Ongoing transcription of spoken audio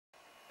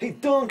Hey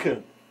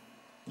Duncan!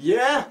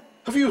 Yeah?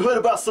 Have you heard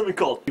about something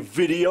called a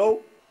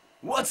video?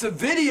 What's a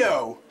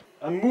video?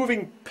 A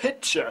moving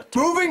picture.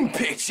 Moving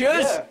pictures?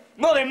 Yeah.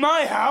 Not in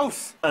my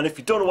house! And if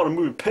you don't know what a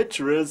moving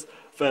picture is,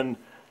 then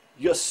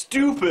you're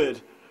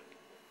stupid.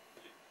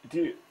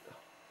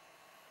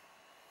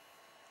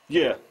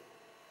 Yeah.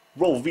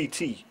 Roll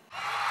VT.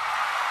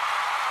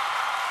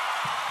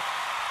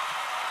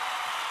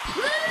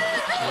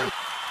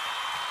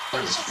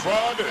 It's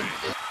Friday.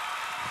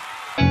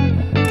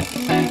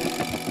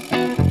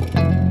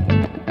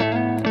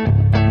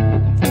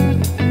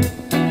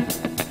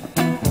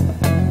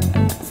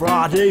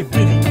 Friday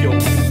video.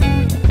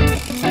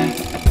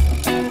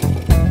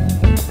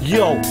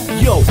 Yo,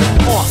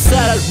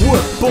 sat at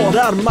work, bored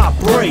out of my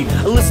brain.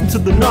 I listen to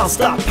the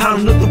non-stop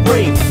pounding of the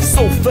rain.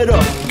 So fed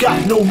up,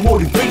 got no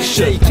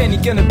motivation. Jay Kenny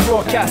gonna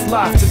broadcast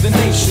live to the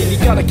nation. He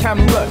got a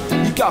camera,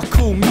 he got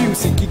cool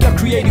music, he got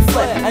creative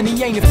flair, and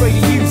he ain't afraid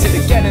to use it. To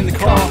get in the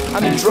car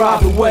and to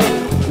drive away,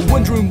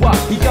 wondering what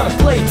he gonna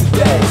play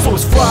today. So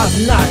it's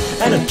Friday night,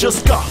 and I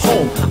just got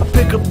home. I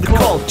pick up the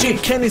call, Jay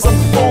Kenny's on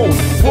the phone.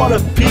 What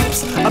up,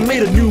 peeps? I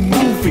made a new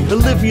movie,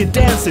 Olivia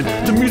dancing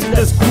to music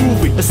that's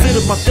groovy. I sit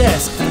at my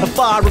desk, I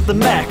fire up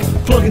the Mac,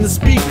 plug in the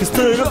speakers,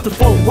 turn it up the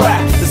phone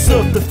rack, and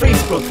surf the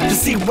Facebook to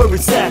see where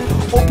it's at.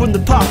 Open the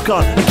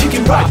popcorn and kick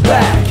it right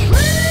back.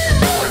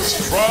 It's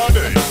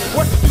Friday.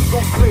 What you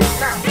gon' play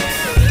now?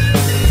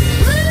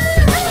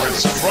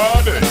 It's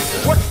Friday.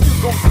 What you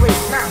gon' play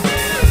now?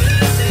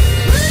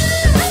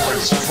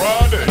 It's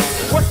Friday.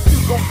 What you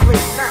gon'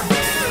 play now?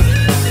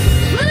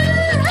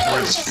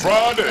 It's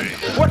Friday.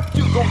 What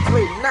you gon'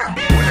 play now? You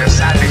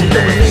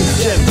know my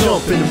name's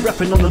jamjumpin and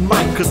rapping on the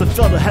mic, cause I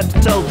felt I had to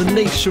tell the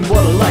nation what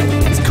I like.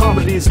 It's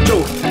comedy, it's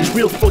jokes, it's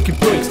real funky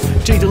breaks.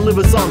 Jay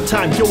delivers on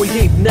time, yo, he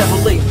ain't never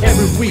late.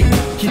 Every week,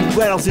 he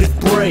rattles his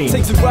brain.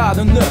 Takes a ride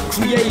on the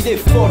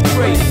creative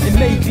portrait. It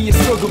may be a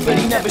struggle, but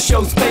he never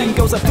shows pain.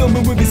 Goes out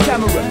filming with his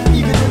camera,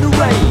 even in the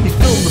rain. He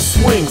filmed the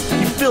swings,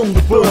 he filmed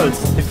the birds.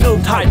 He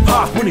filmed Hyde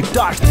Park when he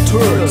dodged the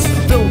turds. He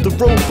filmed the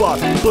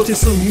robot, built in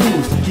some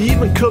moves. He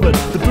even covered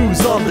the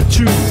booze on the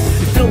tubes.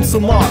 He filmed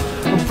some art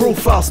and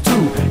profiles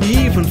too. He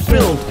even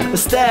filmed a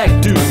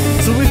stag do.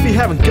 So if you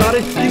haven't got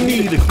it, you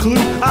need a clue.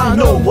 I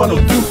know what I'll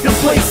do, he'll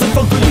play some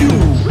funk for you.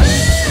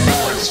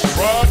 It's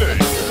Friday.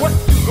 What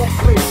you gon'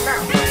 play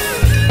now?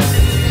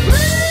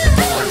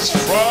 It's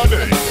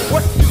Friday.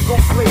 What you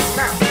gon' play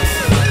now?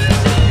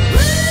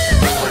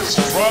 It's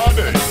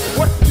Friday.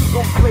 What you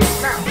gon' play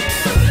now?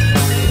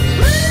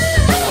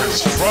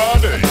 It's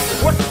Friday.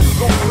 What you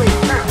gon' play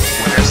now?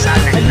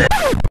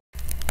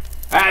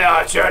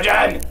 Hello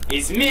children,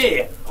 it's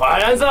me,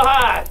 Roland the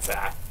Rat,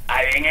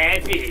 having a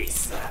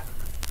piece.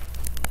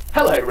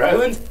 Hello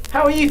Roland,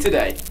 how are you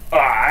today? Oh,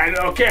 I'm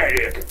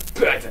okay, Luke,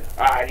 but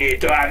I need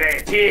to have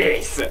a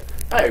piece.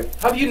 Oh,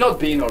 have you not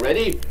been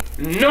already?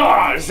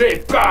 No, j'ai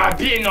pas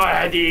been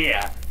already.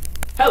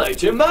 Hello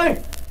Jimbo.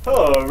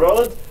 Hello,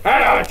 Roland.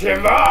 Hello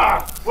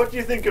Jimbo. What do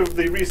you think of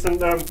the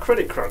recent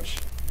credit crunch?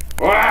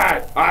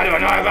 Well, I don't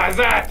know about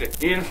that.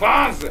 In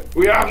France,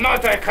 we have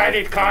not a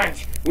credit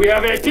crunch. We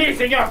have a piece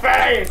in your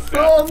face!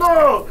 Oh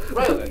no!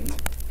 Roland,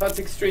 that's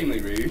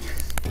extremely rude.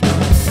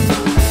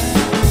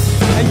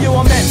 And yo,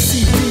 I'm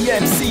MC,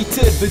 DMC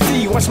to the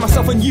D. Watch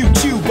myself on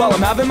YouTube while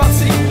I'm having my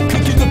tea.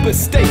 Cooking up a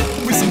steak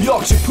with some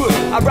Yorkshire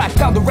pudding. I write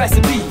down the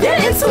recipe. Yeah,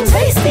 it's so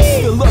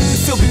tasty! Fill up the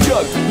silver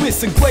jug with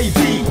some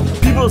gravy.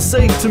 People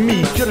say to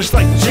me, you're just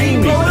like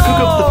Jamie. I cook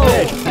up the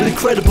veg with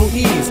incredible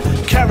ease.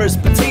 Carrots,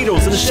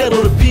 potatoes, and a shed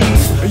load of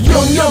peas.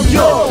 Yum, yum,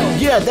 yum!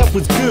 Yeah, that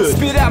was good.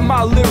 Spit out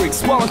my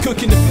lyrics while I'm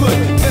cooking the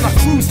pudding. Then I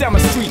cruise down my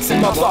streets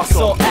in my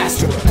Vauxhall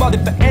Astra.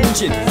 Modded the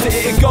engine so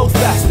it'll go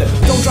faster.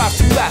 Don't drive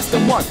too fast, I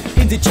want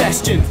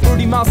indigestion.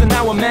 30 miles an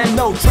hour, man,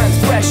 no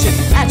transgression.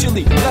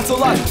 Actually, that's a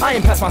lot, I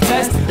ain't passed my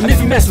test. And if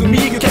you mess with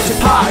me, you catch a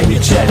pie in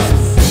your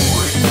chest.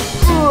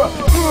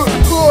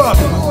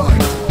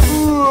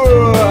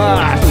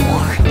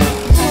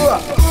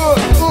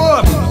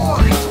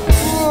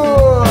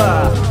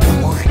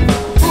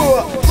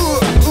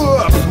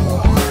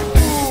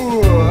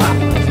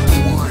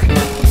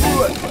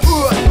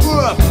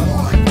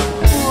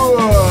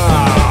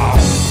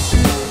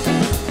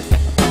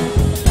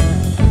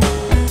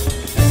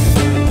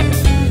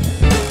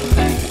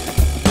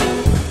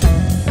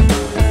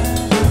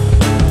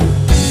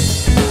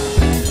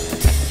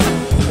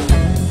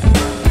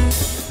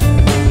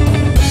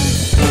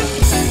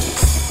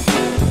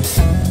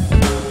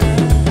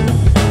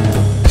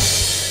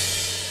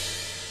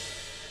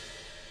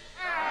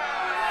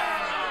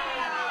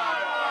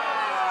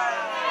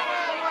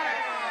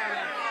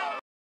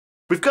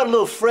 We've got a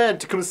little friend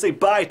to come and say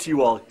bye to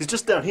you all. He's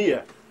just down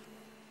here.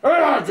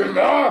 Hello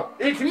Jimbo,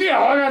 it's me,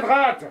 Roland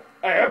Rat.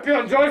 I hope you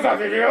enjoy the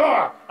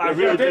video. I if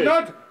really you did did.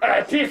 not,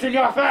 a piece in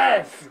your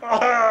face.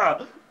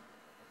 Ah!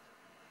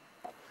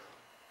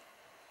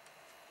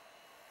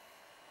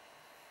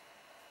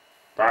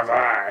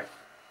 Bye-bye,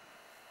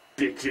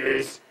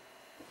 bitches.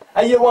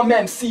 Hey yo, I'm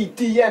MC,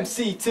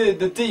 DMC to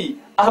the D.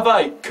 Have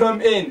I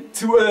come in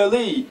too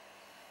early?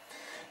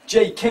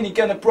 Jay Kenny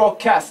gonna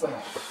broadcast.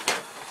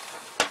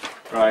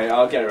 Right,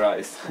 I'll get it right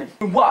this time.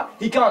 What?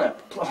 He gonna?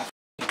 Oh,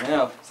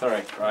 no,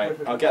 sorry. Right,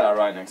 I'll get that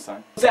right next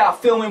time. He's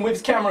out filming with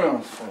his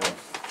camera.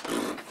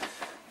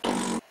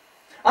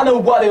 I know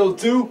what he'll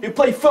do. He'll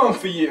play fun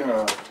for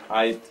you.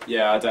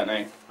 Yeah, I don't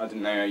know. I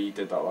didn't know how you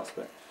did that last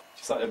bit.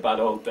 Just like the bad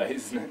old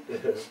days, isn't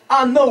it?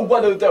 I know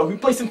what he'll do. He'll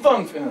play some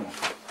fun for you.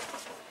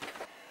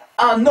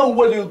 I know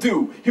what he'll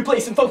do. He'll play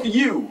some fun for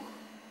you.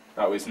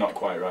 That was not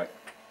quite right.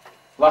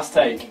 Last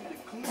take.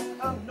 Do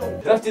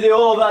I have to do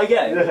all that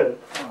again?